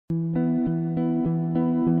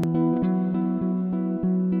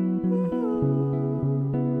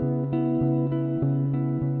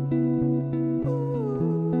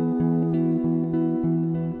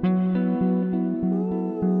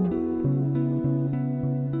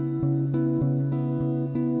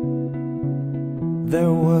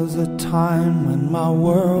There was a time when my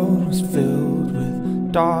world was filled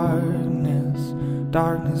with darkness,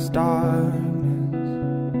 darkness, darkness.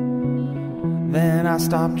 Then I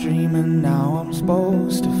stopped dreaming, now I'm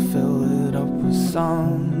supposed to fill it up with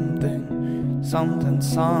something, something,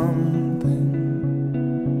 something.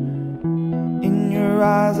 In your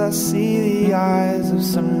eyes I see the eyes of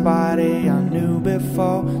somebody I knew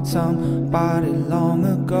before, somebody long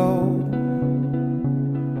ago.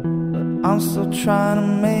 I'm still trying to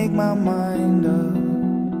make my mind up.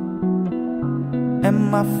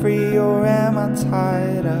 Am I free or am I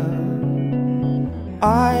tied up?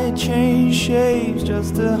 I change shapes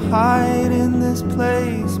just to hide in this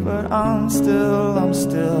place, but I'm still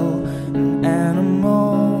an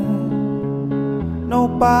animal.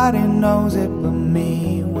 Nobody knows it but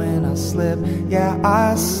me. When I slip, yeah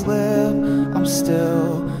I slip, I'm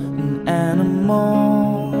still an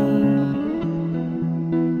animal.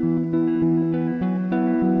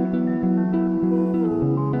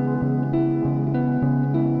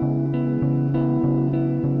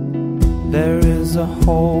 There is a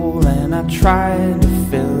hole and I tried to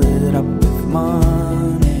fill it up with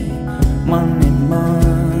money, money,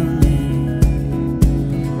 money.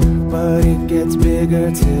 But it gets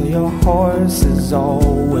bigger till your horse is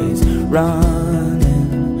always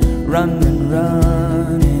running, running,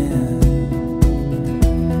 running.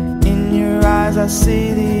 In your eyes I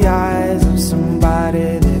see the eyes of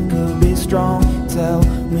somebody that could be strong. Tell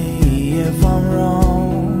me if I'm wrong.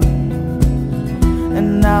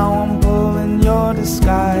 And now I'm pulling your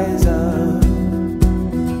disguise up.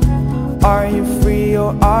 Are you free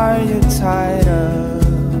or are you tied up?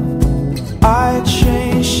 I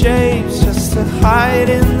change shapes just to hide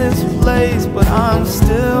in this place, but I'm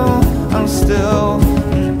still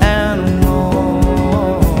an animal.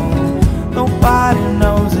 Nobody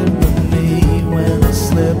knows it but me. When I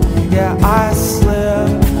slip, yeah I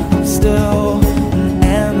slip, I'm still an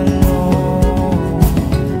animal.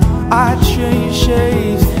 I change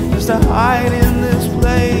shapes just to hide in this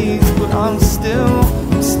place, but I'm still